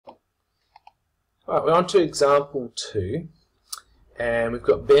Alright, we're on to example 2, and we've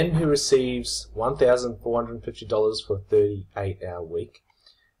got Ben who receives $1,450 for a 38-hour week,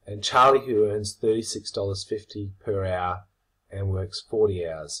 and Charlie who earns $36.50 per hour and works 40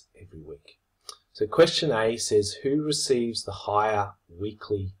 hours every week. So question A says, who receives the higher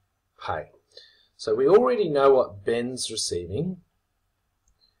weekly pay? So we already know what Ben's receiving.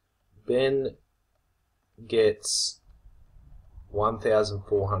 Ben gets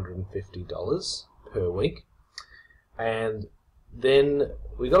 $1,450 per week, and then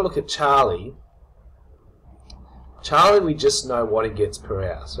we got to look at Charlie. Charlie, we just know what he gets per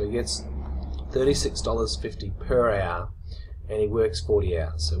hour, so he gets $36.50 per hour, and he works 40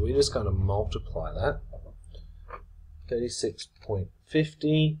 hours. So we're just going to multiply that.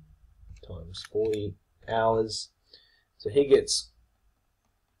 36.50 times 40 hours. So he gets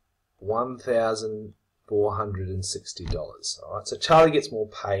 $1,460. Alright, so Charlie gets more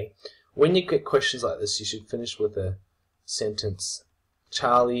pay. When you get questions like this, you should finish with a sentence.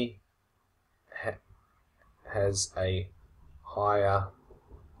 Charlie has a higher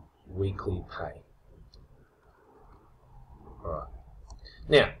weekly pay. Alright.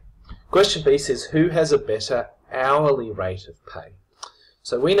 Now, question B says, who has a better hourly rate of pay?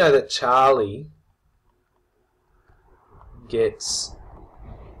 So we know that Charlie gets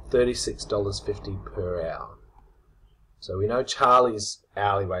 $36.50 per hour. So we know Charlie's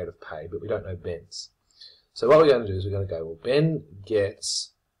hourly rate of pay, but we don't know Ben's. So what we're going to do is we're going to go, well, Ben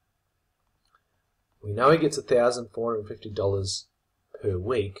gets, we know he gets $1,450 per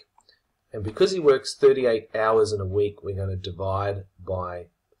week, and because he works 38 hours in a week, we're going to divide by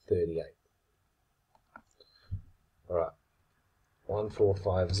 38. Alright,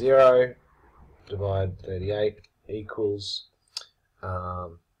 1450 divide 38 equals,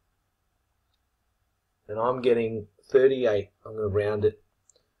 and I'm getting 38, I'm going to round it,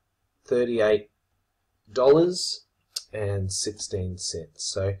 $38.16.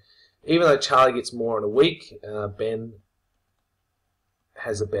 So even though Charlie gets more in a week, Ben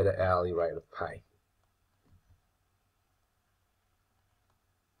has a better hourly rate of pay.